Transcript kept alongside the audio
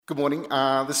Good morning.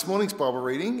 This morning's Bible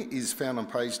reading is found on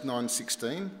page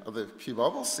 916 of the Pew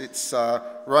Bibles. It's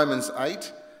Romans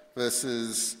 8,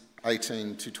 verses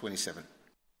 18 to 27.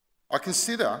 I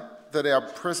consider that our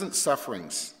present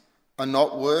sufferings are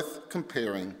not worth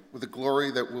comparing with the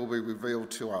glory that will be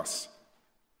revealed to us.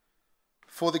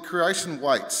 For the creation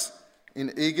waits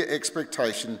in eager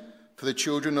expectation for the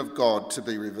children of God to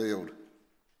be revealed.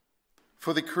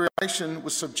 For the creation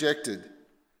was subjected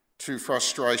to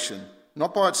frustration,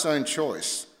 not by its own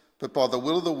choice, but by the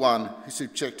will of the one who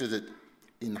subjected it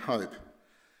in hope,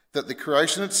 that the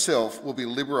creation itself will be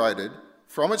liberated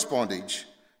from its bondage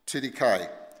to decay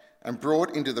and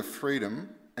brought into the freedom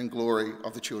and glory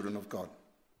of the children of God.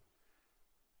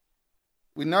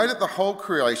 We know that the whole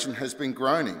creation has been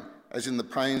groaning, as in the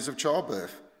pains of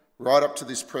childbirth, right up to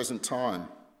this present time.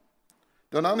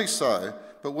 Not only so,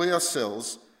 but we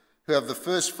ourselves, who have the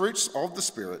first fruits of the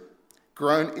Spirit,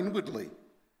 groan inwardly,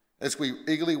 as we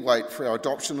eagerly wait for our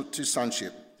adoption to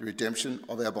sonship, the redemption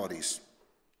of our bodies.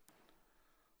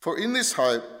 For in this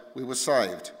hope we were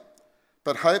saved.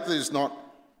 But hope that is not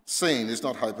seen is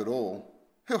not hope at all.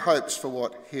 Who hopes for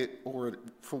what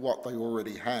they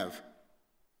already have?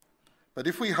 But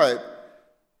if we hope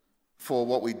for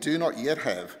what we do not yet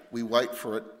have, we wait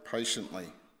for it patiently.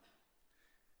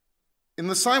 In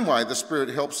the same way, the Spirit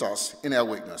helps us in our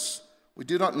weakness. We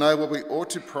do not know what we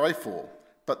ought to pray for,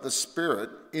 but the Spirit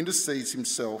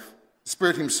himself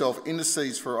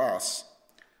intercedes for us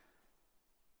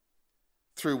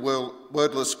through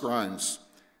wordless groans.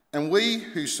 And he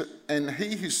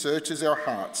who searches our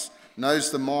hearts knows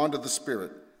the mind of the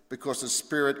Spirit, because the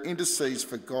Spirit intercedes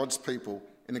for God's people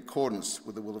in accordance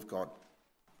with the will of God.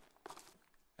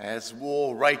 As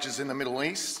war rages in the Middle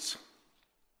East,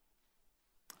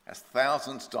 as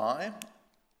thousands die,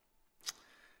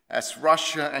 as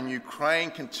Russia and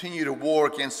Ukraine continue to war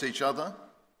against each other,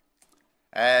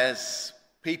 as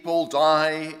people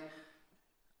die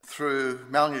through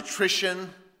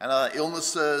malnutrition and other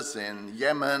illnesses in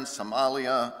Yemen,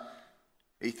 Somalia,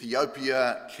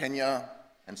 Ethiopia, Kenya,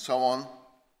 and so on,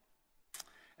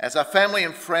 as our family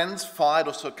and friends fight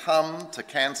or succumb to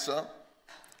cancer,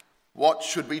 what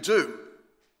should we do?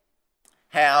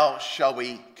 How shall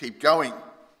we keep going?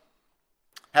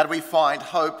 How do we find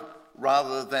hope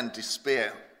rather than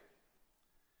despair?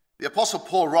 The Apostle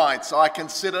Paul writes, I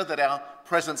consider that our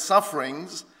present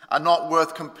sufferings are not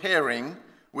worth comparing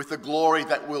with the glory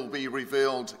that will be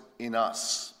revealed in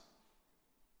us.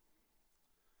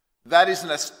 That is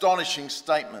an astonishing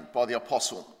statement by the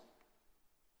Apostle.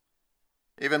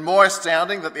 Even more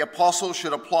astounding that the Apostle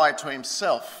should apply it to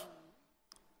himself.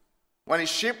 When his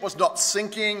ship was not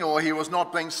sinking or he was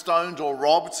not being stoned or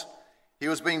robbed, he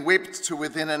was being whipped to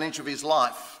within an inch of his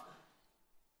life.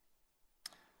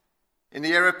 In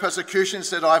the area of persecution, he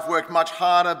said, I've worked much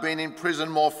harder, been in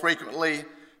prison more frequently,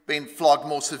 been flogged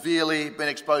more severely, been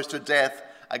exposed to death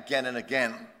again and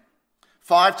again.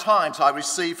 5 times I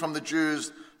received from the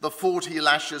Jews the 40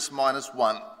 lashes minus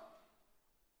 1.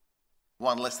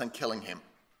 1 less than killing him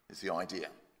is the idea.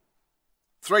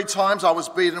 3 times I was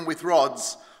beaten with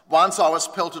rods. Once I was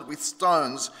pelted with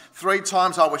stones. 3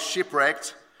 times I was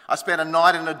shipwrecked. I spent a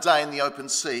night and a day in the open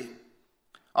sea.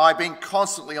 I've been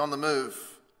constantly on the move.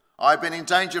 I've been in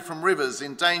danger from rivers,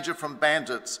 in danger from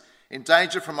bandits, in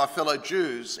danger from my fellow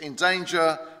Jews, in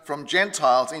danger from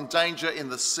Gentiles, in danger in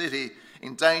the city,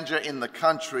 in danger in the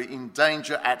country, in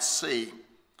danger at sea,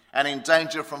 and in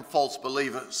danger from false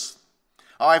believers.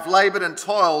 I've laboured and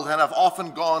toiled and have often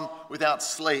gone without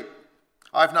sleep.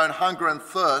 I've known hunger and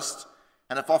thirst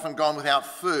and have often gone without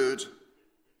food.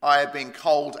 I have been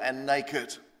cold and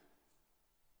naked.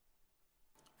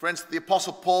 Friends, the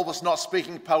Apostle Paul was not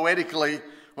speaking poetically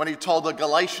when he told the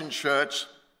Galatian church,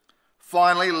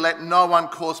 finally, let no one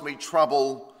cause me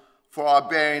trouble, for I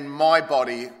bear in my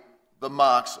body the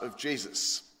marks of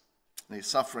Jesus and his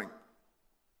suffering.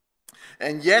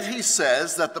 And yet he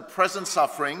says that the present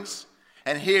sufferings,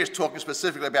 and here he's talking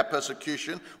specifically about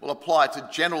persecution, will apply to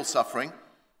general suffering. It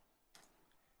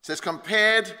says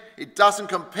it doesn't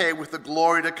compare with the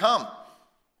glory to come.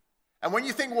 And when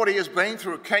you think what he has been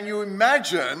through, can you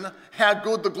imagine how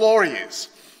good the glory is?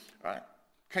 Right?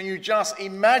 Can you just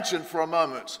imagine for a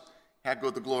moment how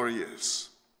good the glory is?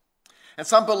 And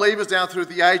some believers down through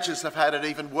the ages have had it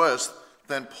even worse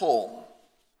than Paul.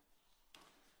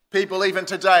 People even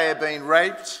today are being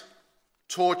raped,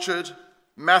 tortured,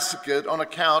 massacred on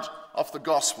account of the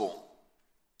gospel,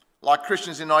 like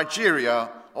Christians in Nigeria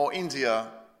or India,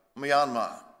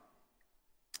 Myanmar.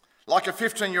 Like a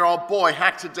 15-year-old boy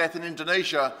hacked to death in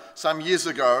Indonesia some years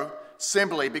ago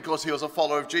simply because he was a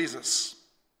follower of Jesus.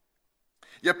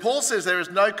 Yet Paul says there is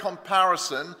no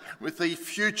comparison with the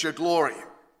future glory.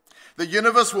 The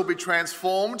universe will be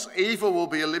transformed, evil will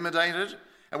be eliminated,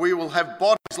 and we will have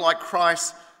bodies like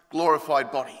Christ's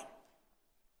glorified body.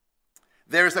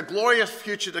 There is a glorious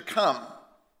future to come.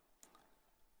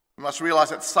 We must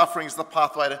realize that suffering is the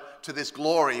pathway to this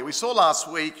glory. We saw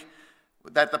last week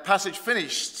that the passage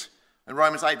finished in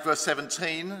Romans 8 verse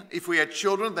 17. If we are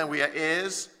children, then we are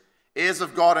heirs, heirs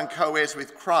of God and co-heirs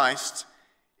with Christ,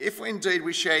 if indeed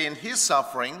we share in his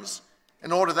sufferings,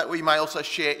 in order that we may also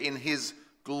share in his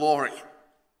glory.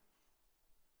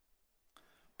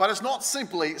 But it's not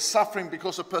simply suffering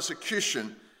because of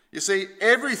persecution. You see,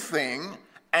 everything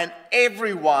and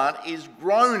everyone is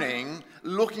groaning,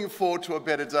 looking forward to a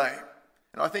better day.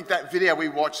 And I think that video we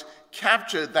watched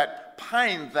captured that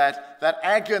pain, that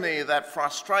agony, that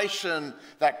frustration,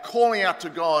 that calling out to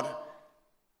God.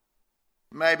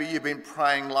 Maybe you've been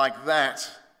praying like that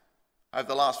over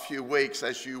the last few weeks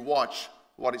as you watch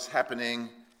what is happening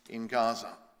in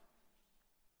Gaza.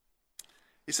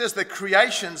 He says the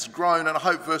creation's groan, and I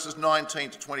hope verses 19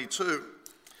 to 22.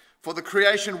 For the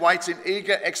creation waits in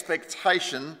eager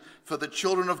expectation for the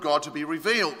children of God to be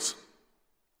revealed.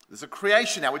 There's a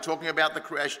creation now. We're talking about the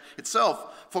creation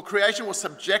itself. For creation was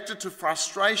subjected to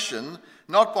frustration,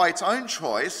 not by its own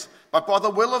choice, but by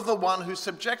the will of the one who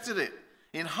subjected it,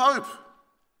 in hope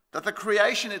that the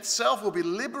creation itself will be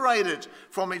liberated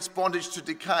from its bondage to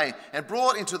decay and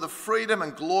brought into the freedom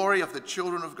and glory of the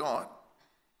children of God.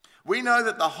 We know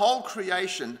that the whole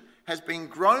creation has been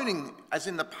groaning, as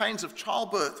in the pains of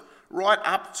childbirth, right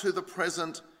up to the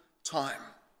present time.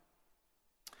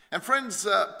 And friends,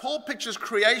 Paul pictures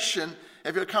creation,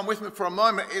 if you'll come with me for a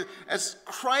moment, as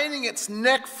craning its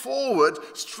neck forward,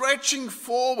 stretching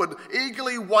forward,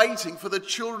 eagerly waiting for the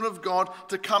children of God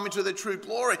to come into their true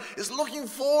glory. It's looking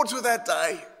forward to that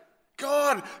day.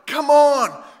 God, come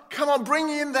on, bring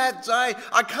in that day.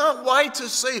 I can't wait to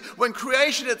see when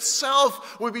creation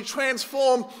itself will be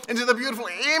transformed into the beautiful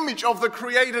image of the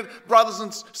created brothers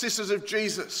and sisters of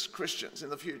Jesus, Christians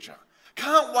in the future.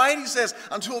 Can't wait, he says,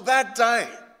 until that day.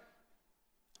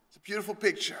 It's a beautiful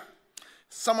picture.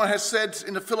 Someone has said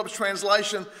in the Phillips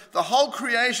translation, the whole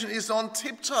creation is on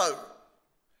tiptoe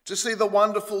to see the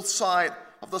wonderful sight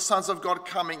of the sons of God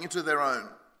coming into their own.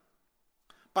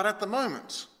 But at the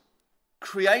moment,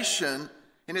 creation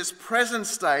in its present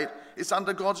state is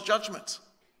under God's judgment.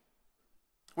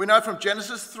 We know from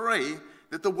Genesis 3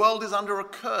 that the world is under a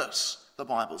curse, the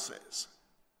Bible says.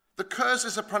 The curse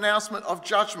is a pronouncement of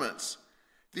judgment.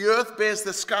 The earth bears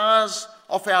the scars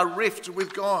of our rift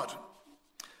with God.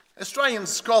 Australian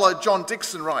scholar John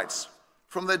Dixon writes,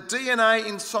 from the DNA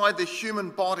inside the human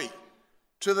body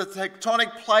to the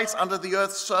tectonic plates under the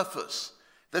earth's surface,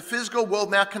 the physical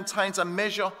world now contains a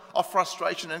measure of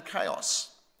frustration and chaos.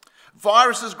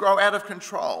 Viruses grow out of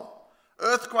control.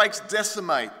 Earthquakes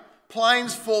decimate.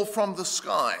 Planes fall from the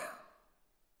sky.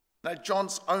 Now,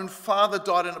 John's own father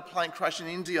died in a plane crash in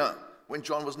India when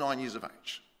John was 9 years of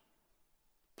age.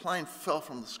 Plane fell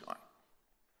from the sky.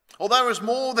 Although there is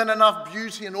more than enough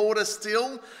beauty and order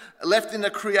still left in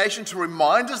the creation to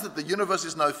remind us that the universe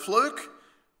is no fluke,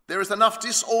 there is enough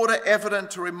disorder evident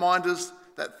to remind us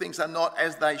that things are not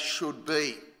as they should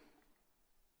be.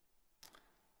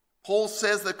 Paul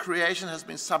says that creation has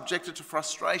been subjected to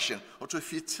frustration or to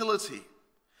futility.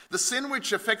 The sin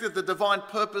which affected the divine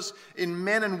purpose in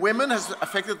men and women has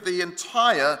affected the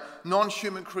entire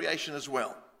non-human creation as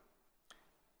well.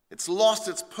 It's lost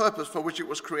its purpose for which it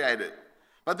was created.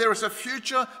 But there is a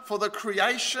future for the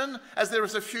creation as there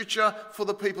is a future for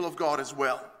the people of God as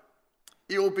well.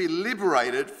 It will be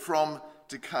liberated from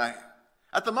decay.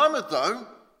 At the moment, though,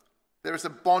 there is a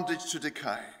bondage to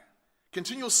decay.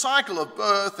 Continual cycle of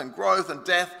birth and growth and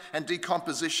death and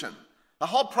decomposition. The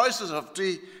whole process of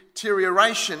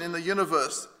deterioration in the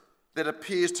universe that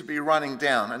appears to be running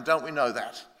down. And don't we know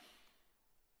that?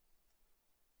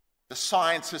 The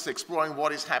scientists exploring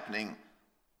what is happening.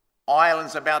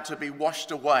 Islands about to be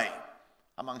washed away,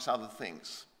 amongst other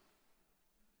things.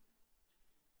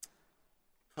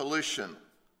 Pollution,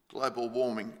 global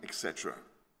warming, etc.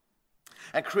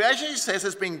 And creation, he says,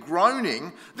 has been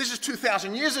groaning. This is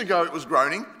 2,000 years ago it was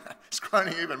groaning. It's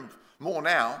groaning even more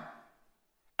now.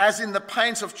 As in the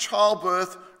pains of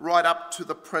childbirth right up to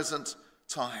the present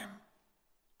time.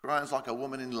 Groans like a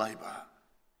woman in labour.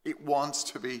 It wants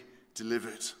to be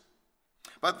delivered.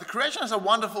 But the creation has a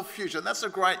wonderful future, and that's the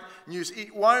great news.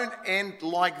 It won't end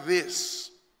like this.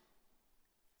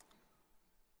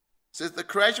 It says the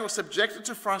creation was subjected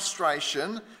to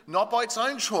frustration, not by its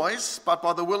own choice, but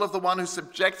by the will of the one who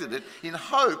subjected it, in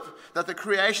hope that the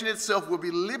creation itself will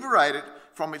be liberated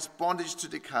from its bondage to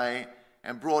decay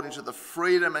and brought into the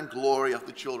freedom and glory of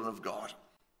the children of God.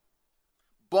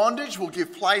 Bondage will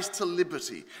give place to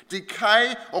liberty.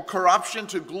 Decay or corruption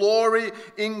to glory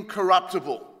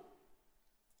incorruptible.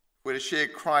 If we're to share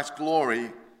Christ's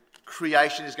glory,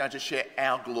 creation is going to share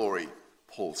our glory,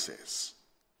 Paul says.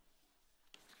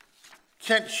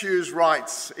 Kent Hughes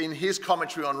writes in his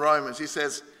commentary on Romans, he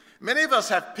says, many of us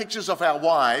have pictures of our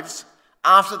wives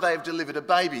after they've delivered a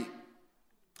baby.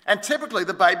 And typically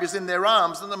the baby's in their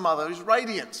arms and the mother is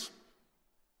radiant.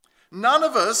 None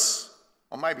of us,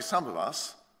 or maybe some of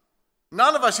us,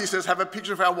 he says, have a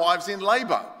picture of our wives in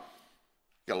labour.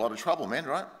 Get a lot of trouble, men,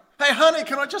 right? Hey, honey,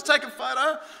 can I just take a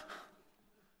photo?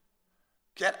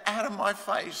 Get out of my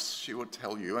face, she would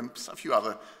tell you, and a few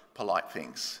other polite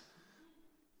things.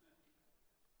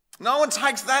 No one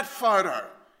takes that photo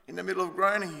in the middle of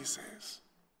groaning, he says.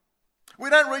 We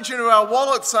don't reach into our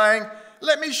wallet saying,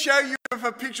 let me show you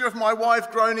a picture of my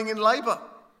wife groaning in labour.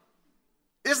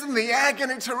 Isn't the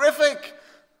agony terrific?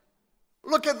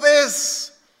 Look at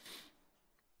this.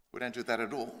 We don't do that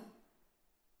at all.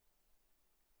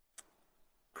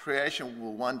 Creation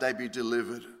will one day be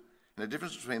delivered. And the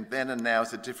difference between then and now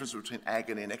is the difference between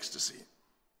agony and ecstasy.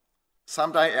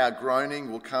 Someday our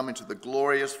groaning will come into the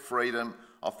glorious freedom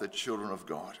of the children of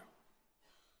God.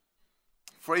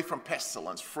 Free from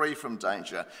pestilence, free from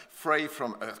danger, free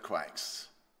from earthquakes,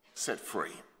 set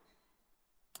free.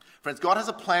 Friends, God has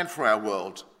a plan for our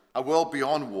world, a world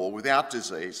beyond war, without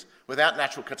disease, without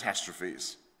natural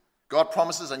catastrophes. God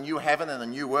promises a new heaven and a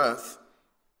new earth,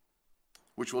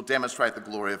 which will demonstrate the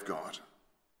glory of God.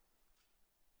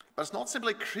 But it's not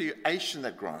simply creation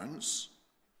that groans.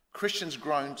 Christians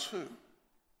groan too.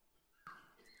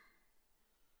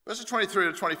 Verses 23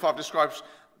 to 25 describes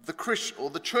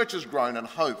the church's groan and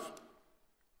hope.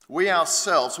 We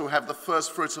ourselves, who have the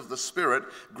first fruits of the Spirit,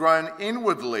 groan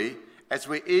inwardly as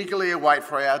we eagerly await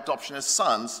for our adoption as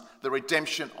sons, the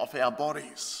redemption of our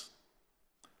bodies.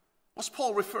 What's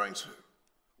Paul referring to?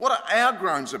 What are our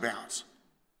groans about?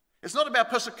 It's not about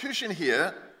persecution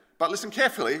here, but listen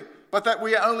carefully, but that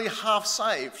we are only half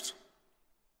saved.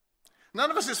 None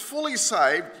of us is fully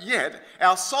saved yet.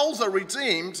 Our souls are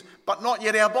redeemed, but not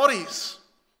yet our bodies,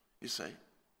 you see.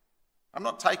 I'm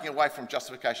not taking away from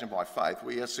justification by faith.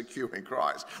 We are secure in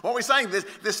Christ. What we're saying is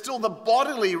there's still the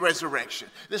bodily resurrection.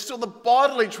 There's still the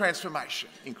bodily transformation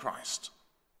in Christ.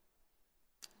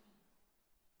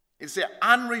 It's our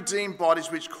unredeemed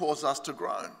bodies which cause us to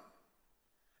groan.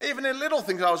 Even in little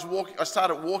things, I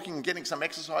started walking and getting some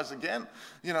exercise again.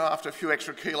 You know, after a few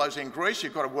extra kilos in Greece,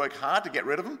 you've got to work hard to get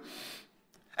rid of them.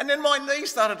 And then my knee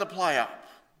started to play up.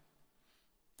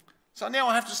 So now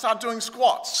I have to start doing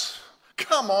squats.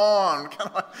 Come on.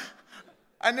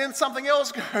 And then something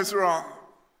else goes wrong.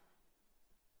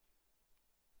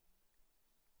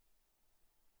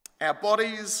 Our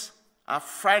bodies are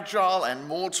fragile and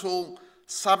mortal,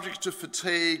 subject to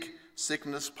fatigue,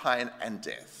 sickness, pain, and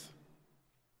death.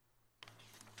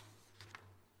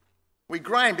 We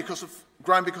groan because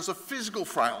of physical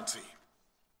frailty.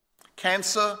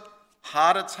 Cancer,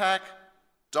 heart attack,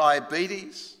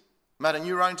 diabetes, motor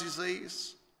neurone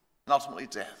disease, and ultimately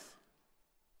death.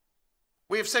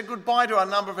 We have said goodbye to a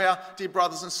number of our dear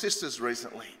brothers and sisters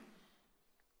recently,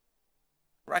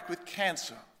 racked with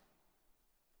cancer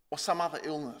or some other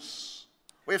illness.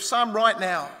 We have some right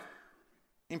now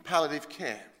in palliative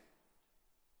care.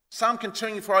 Some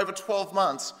continue for over 12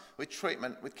 months with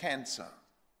treatment with cancer.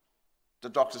 The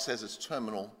doctor says it's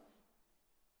terminal,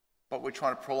 but we're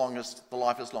trying to prolong the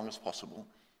life as long as possible.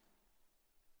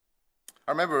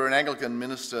 I remember an Anglican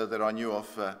minister that I knew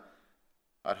of,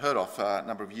 I'd heard of a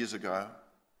number of years ago.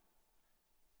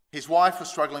 His wife was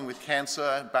struggling with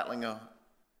cancer, battling a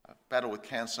battle with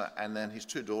cancer, and then his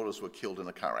two daughters were killed in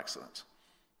a car accident.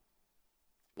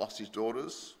 Lost his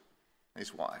daughters and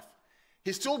his wife.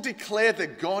 He still declared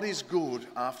that God is good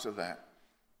after that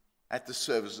at the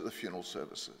funeral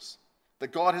services.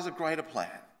 That God has a greater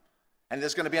plan, and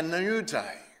there's going to be a new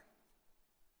day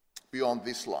beyond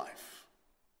this life.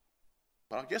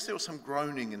 But I guess there was some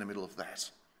groaning in the middle of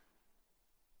that.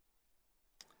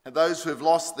 And those who have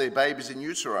lost their babies in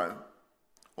utero,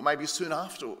 or maybe soon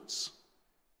afterwards,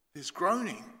 there's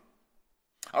groaning.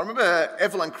 I remember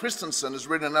Evelyn Christensen has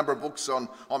written a number of books on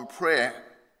prayer,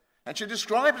 and she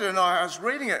described it, and I was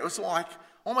reading it. It was like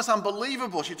almost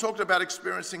unbelievable. She talked about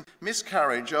experiencing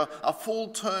miscarriage, a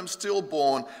full-term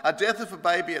stillborn, a death of a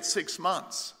baby at 6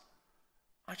 months.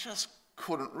 I just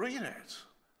couldn't read it.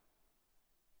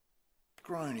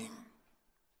 Groaning.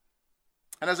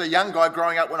 And as a young guy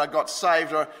growing up when I got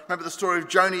saved, I remember the story of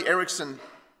Joni Erickson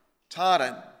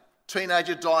Tada.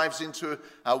 Teenager dives into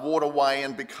a waterway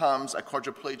and becomes a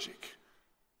quadriplegic.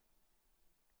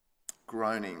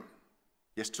 Groaning.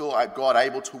 Yes, still God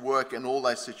able to work in all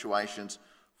those situations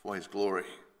for his glory.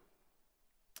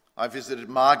 I visited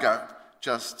Margot,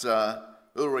 just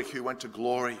Ulrich, who went to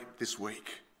glory this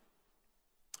week.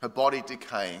 Her body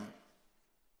decaying,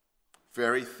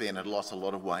 very thin, had lost a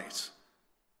lot of weight.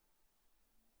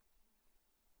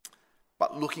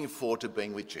 But looking forward to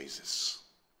being with Jesus.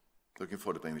 Looking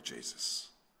forward to being with Jesus.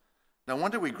 No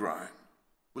wonder we groan.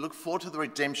 We look forward to the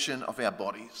redemption of our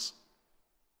bodies.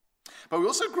 But we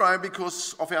also groan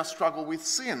because of our struggle with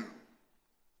sin.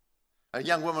 A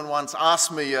young woman once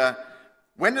asked me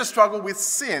when the struggle with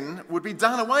sin would be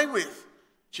done away with.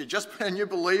 She'd just been a new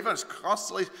believer and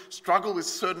constantly struggled with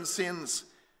certain sins.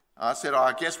 I said,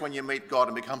 I guess when you meet God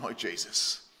and become like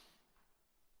Jesus.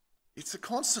 It's a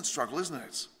constant struggle, isn't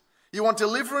it? You want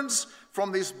deliverance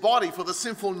from this body, for the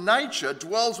sinful nature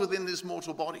dwells within this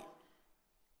mortal body.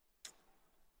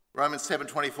 Romans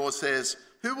 7:24 says,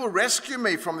 who will rescue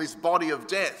me from this body of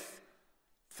death?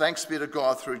 Thanks be to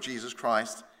God through Jesus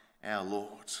Christ our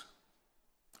Lord.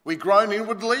 We groan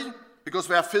inwardly because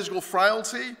of our physical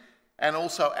frailty and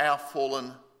also our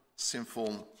fallen,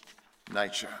 sinful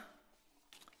nature.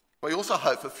 We also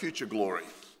hope for future glory.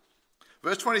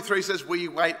 Verse 23 says, we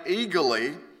wait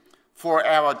eagerly for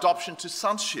our adoption to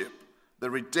sonship, the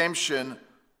redemption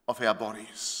of our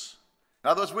bodies. In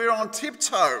other words, we're on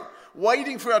tiptoe,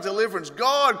 waiting for our deliverance.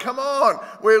 God, come on,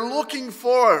 we're looking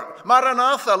for it.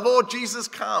 Maranatha, Lord Jesus,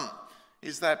 come,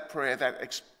 is that prayer, that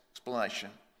explanation.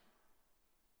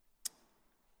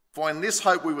 For in this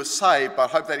hope we were saved, but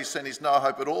hope that is sent is no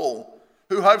hope at all.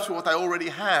 Who hopes for what they already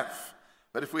have?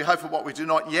 But if we hope for what we do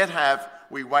not yet have,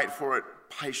 we wait for it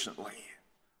patiently.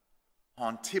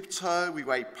 On tiptoe, we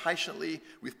wait patiently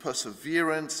with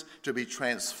perseverance to be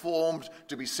transformed,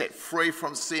 to be set free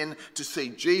from sin, to see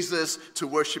Jesus, to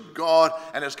worship God,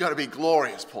 and it's going to be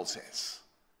glorious, Paul says,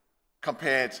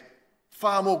 compared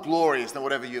far more glorious than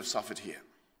whatever you've suffered here.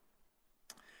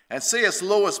 And C.S.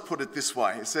 Lewis put it this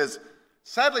way. He says,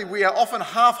 sadly, we are often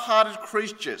half-hearted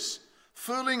creatures,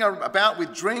 fooling about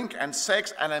with drink and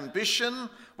sex and ambition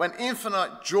when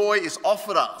infinite joy is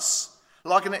offered us.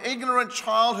 Like an ignorant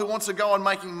child who wants to go on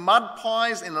making mud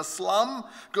pies in a slum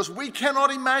because we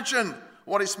cannot imagine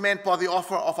what is meant by the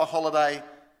offer of a holiday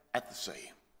at the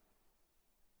sea.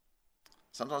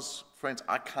 Sometimes, friends,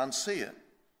 I can't see it.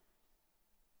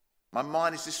 My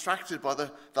mind is distracted by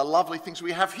the lovely things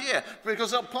we have here because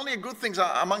there are plenty of good things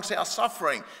amongst our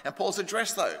suffering, and Paul's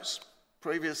addressed those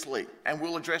previously and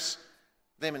will address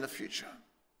them in the future.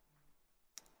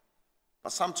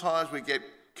 But sometimes we get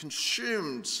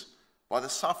consumed by the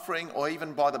suffering or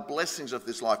even by the blessings of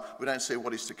this life. We don't see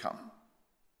what is to come.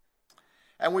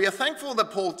 And we are thankful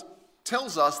that Paul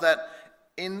tells us that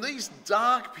in these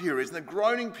dark periods, in the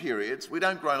groaning periods, we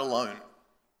don't groan alone.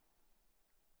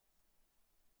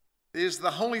 There's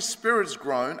the Holy Spirit's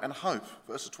groan and hope,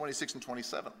 verses 26 and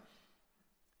 27.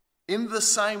 In the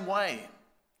same way,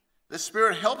 the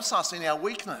Spirit helps us in our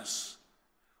weakness.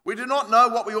 We do not know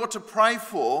what we ought to pray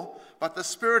for, but the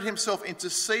Spirit himself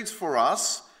intercedes for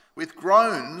us with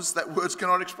groans that words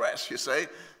cannot express, you see.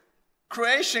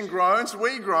 Creation groans,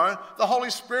 we groan. The Holy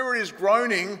Spirit is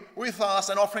groaning with us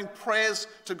and offering prayers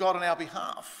to God on our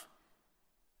behalf.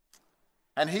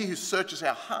 And he who searches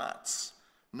our hearts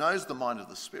knows the mind of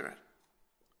the Spirit,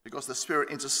 because the Spirit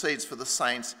intercedes for the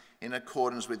saints in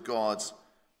accordance with God's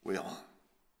will.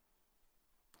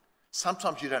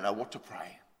 Sometimes you don't know what to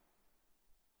pray.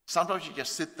 Sometimes you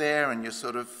just sit there and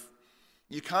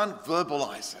you can't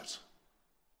verbalize it.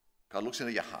 God looks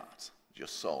into your heart, your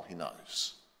soul, he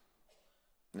knows.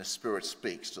 And the Spirit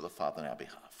speaks to the Father on our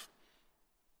behalf.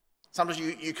 Sometimes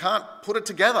you can't put it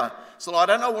together. So I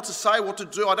don't know what to say, what to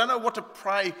do. I don't know what to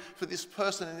pray for this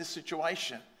person in this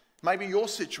situation. Maybe your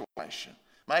situation.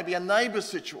 Maybe a neighbour's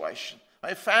situation.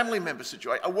 Maybe a family member's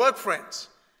situation. A work friend's.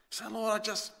 Say, Lord,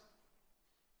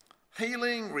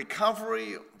 healing,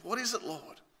 recovery. What is it,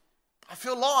 Lord? I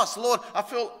feel lost, Lord. I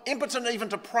feel impotent even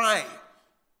to pray.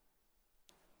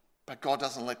 But God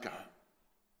doesn't let go.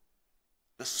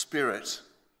 The Spirit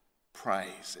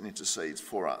prays and intercedes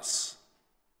for us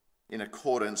in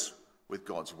accordance with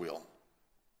God's will.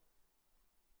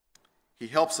 He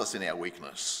helps us in our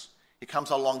weakness. He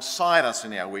comes alongside us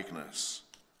in our weakness.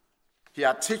 He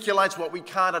articulates what we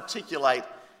can't articulate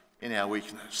in our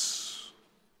weakness.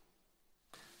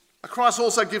 Christ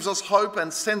also gives us hope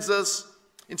and sends us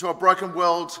into a broken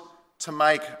world to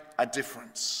make a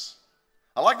difference.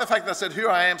 I like the fact that I said, here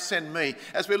I am, send me.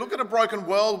 As we look at a broken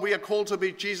world, we are called to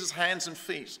be Jesus' hands and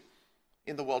feet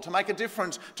in the world, to make a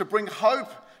difference, to bring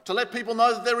hope, to let people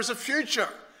know that there is a future,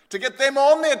 to get them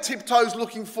on their tiptoes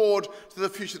looking forward to the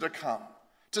future to come,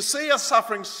 to see a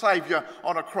suffering Saviour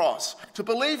on a cross, to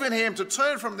believe in him, to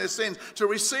turn from their sins, to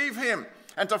receive him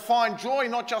and to find joy,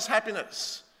 not just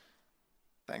happiness.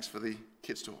 Thanks for the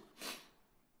kids' talk.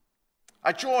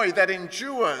 A joy that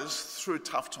endures through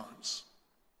tough times.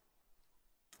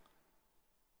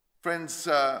 Friends,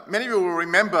 many of you will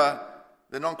remember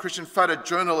the non-Christian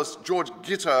photojournalist George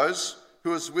Gittos,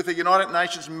 who was with the United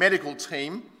Nations medical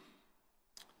team,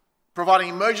 providing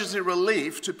emergency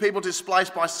relief to people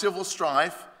displaced by civil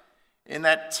strife in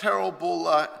that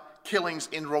terrible killings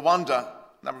in Rwanda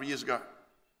a number of years ago.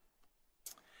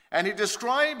 And he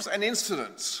describes an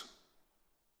incident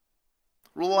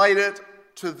related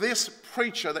to this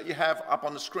preacher that you have up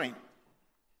on the screen.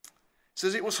 He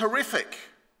says it was horrific.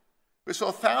 We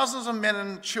saw thousands of men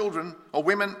and children, or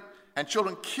women and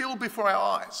children, killed before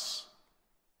our eyes.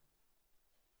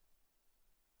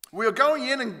 We were going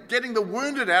in and getting the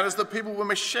wounded out as the people were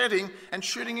macheting and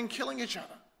shooting and killing each other.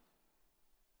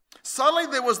 Suddenly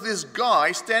there was this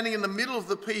guy standing in the middle of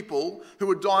the people who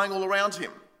were dying all around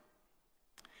him.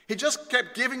 He just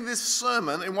kept giving this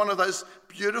sermon in one of those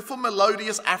beautiful,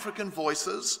 melodious African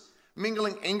voices,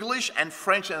 mingling English and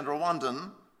French and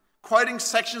Rwandan, quoting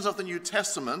sections of the New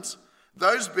Testament,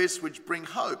 those bits which bring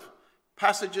hope,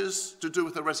 passages to do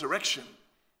with the resurrection.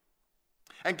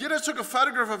 And Gittos took a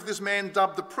photograph of this man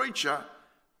dubbed the preacher,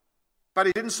 but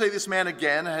he didn't see this man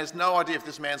again and has no idea if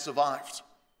this man survived.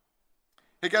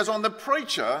 He goes on, the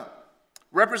preacher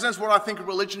represents what I think a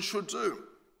religion should do.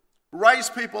 Raise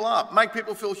people up, make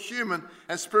people feel human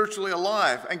and spiritually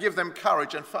alive, and give them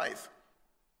courage and faith.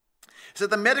 He said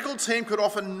the medical team could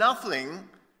offer nothing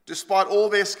despite all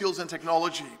their skills and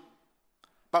technology.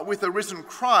 But with the risen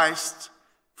Christ,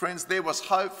 friends, there was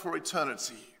hope for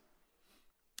eternity.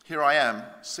 Here I am,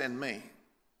 send me.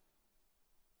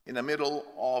 In the middle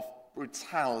of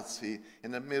brutality,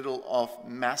 in the middle of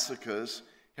massacres,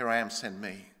 here I am, send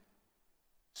me.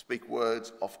 Speak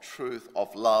words of truth,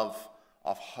 of love,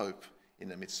 of hope in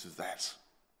the midst of that.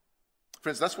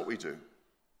 Friends, that's what we do.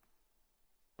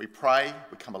 We pray,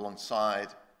 we come alongside,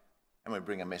 and we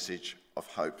bring a message of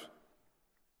hope.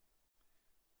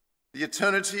 The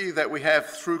eternity that we have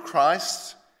through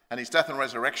Christ and his death and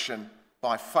resurrection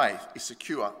by faith is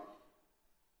secure.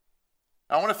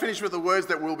 I want to finish with the words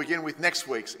that we'll begin with next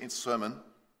week's sermon.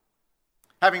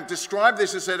 Having described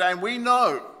this, he said, and we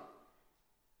know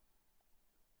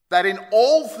that in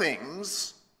all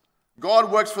things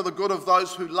God works for the good of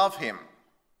those who love him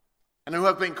and who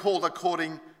have been called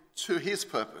according to his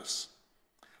purpose.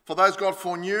 For those God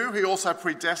foreknew, he also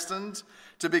predestined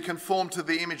to be conformed to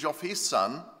the image of his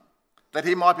Son, that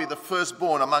he might be the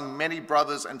firstborn among many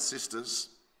brothers and sisters.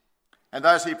 And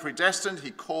those he predestined,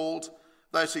 he called.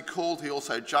 Those he called, he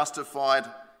also justified.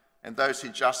 And those he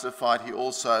justified, he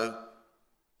also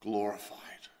glorified.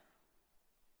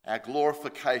 Our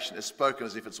glorification is spoken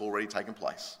as if it's already taken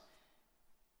place.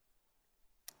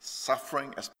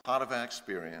 Suffering as part of our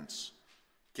experience.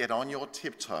 Get on your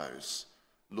tiptoes.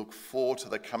 Look forward to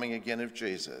the coming again of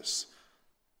Jesus,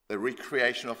 the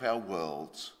recreation of our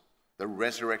world, the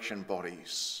resurrection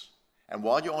bodies. And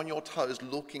while you're on your toes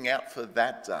looking out for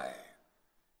that day,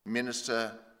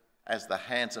 minister as the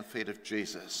hands and feet of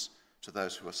Jesus to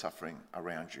those who are suffering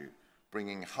around you,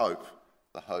 bringing hope,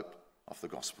 the hope of the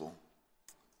gospel.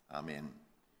 Amen.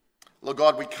 Lord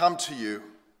God, we come to you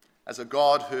as a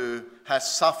God who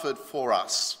has suffered for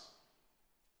us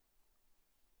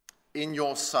in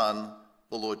your Son,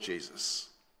 the Lord Jesus.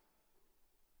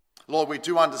 Lord, we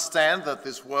do understand that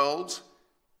this world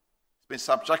has been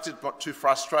subjected to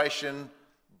frustration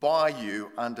by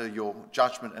you under your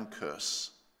judgment and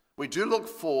curse. We do look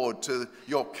forward to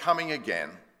your coming again,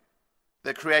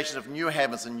 the creation of new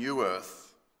heavens and new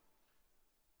earth,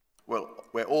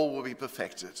 where all will be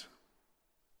perfected,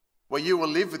 where you will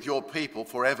live with your people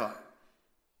forever.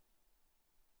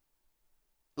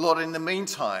 Lord, in the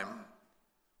meantime,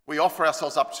 we offer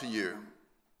ourselves up to you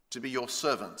to be your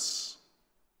servants,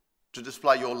 to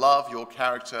display your love, your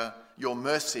character, your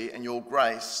mercy, and your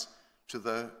grace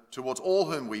towards all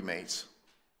whom we meet,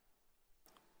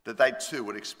 that they too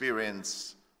would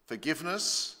experience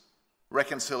forgiveness,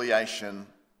 reconciliation,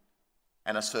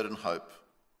 and a certain hope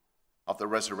of the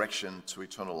resurrection to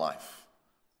eternal life.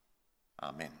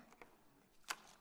 Amen.